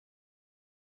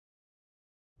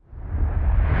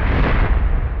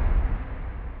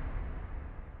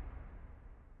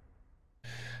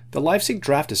The LiveSync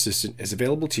Draft Assistant is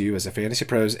available to you as a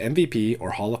FantasyPros MVP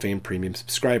or Hall of Fame Premium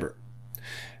subscriber.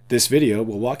 This video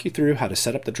will walk you through how to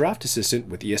set up the Draft Assistant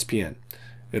with ESPN.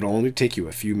 It'll only take you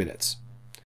a few minutes.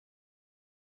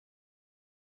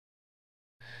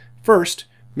 First,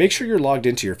 make sure you're logged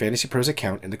into your FantasyPros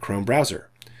account in the Chrome browser.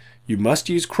 You must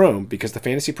use Chrome because the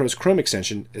FantasyPros Chrome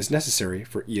extension is necessary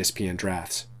for ESPN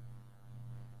drafts.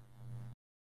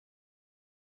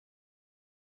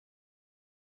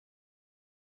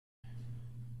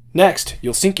 Next,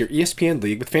 you'll sync your ESPN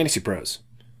League with FantasyPros.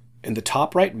 In the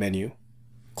top right menu,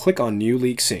 click on New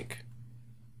League Sync.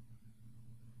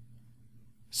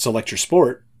 Select your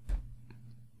sport,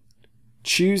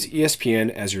 choose ESPN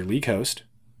as your league host,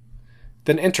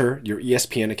 then enter your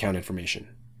ESPN account information.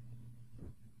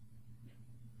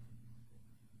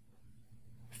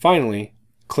 Finally,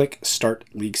 click Start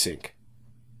League Sync.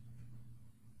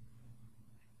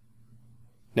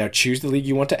 Now choose the league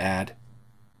you want to add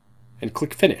and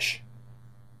click Finish.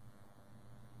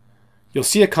 You'll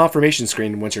see a confirmation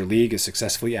screen once your league is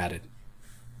successfully added.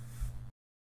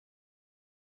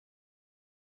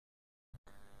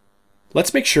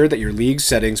 Let's make sure that your league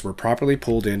settings were properly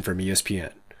pulled in from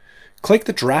ESPN. Click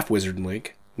the Draft Wizard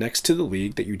link next to the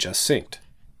league that you just synced.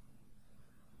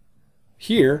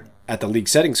 Here, at the league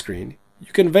settings screen,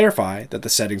 you can verify that the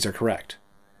settings are correct.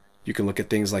 You can look at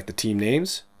things like the team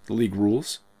names, the league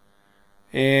rules,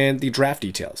 and the draft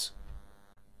details.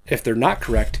 If they're not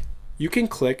correct, you can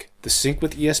click the Sync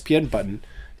with ESPN button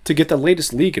to get the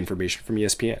latest league information from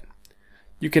ESPN.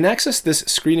 You can access this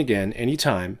screen again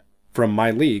anytime from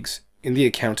My Leagues in the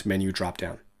Account menu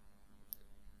dropdown.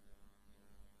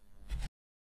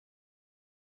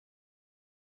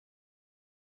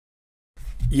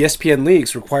 ESPN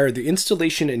Leagues require the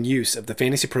installation and use of the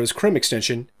FantasyPros Chrome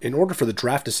extension in order for the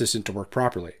Draft Assistant to work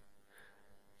properly.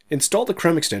 Install the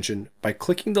Chrome extension by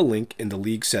clicking the link in the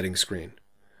League settings screen.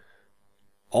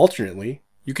 Alternately,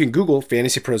 you can Google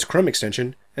FantasyPros Chrome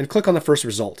extension and click on the first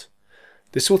result.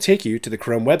 This will take you to the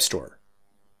Chrome Web Store.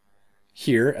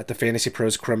 Here, at the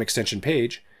FantasyPros Chrome extension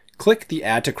page, click the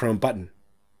Add to Chrome button.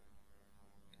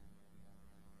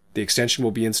 The extension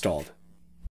will be installed.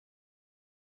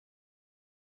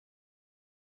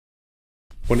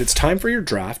 When it's time for your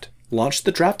draft, launch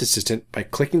the Draft Assistant by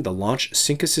clicking the Launch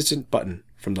Sync Assistant button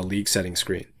from the League settings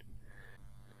screen.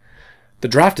 The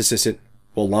Draft Assistant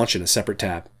will launch in a separate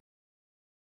tab.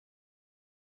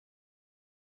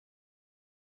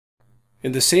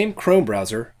 In the same Chrome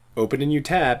browser, open a new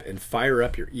tab and fire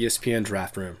up your ESPN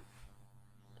Draft Room.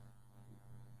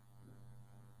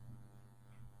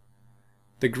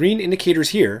 The green indicators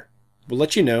here will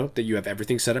let you know that you have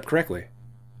everything set up correctly.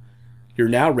 You're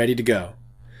now ready to go.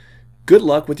 Good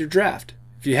luck with your draft.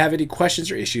 If you have any questions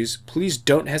or issues, please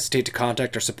don't hesitate to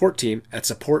contact our support team at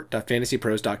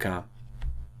support.fantasypros.com.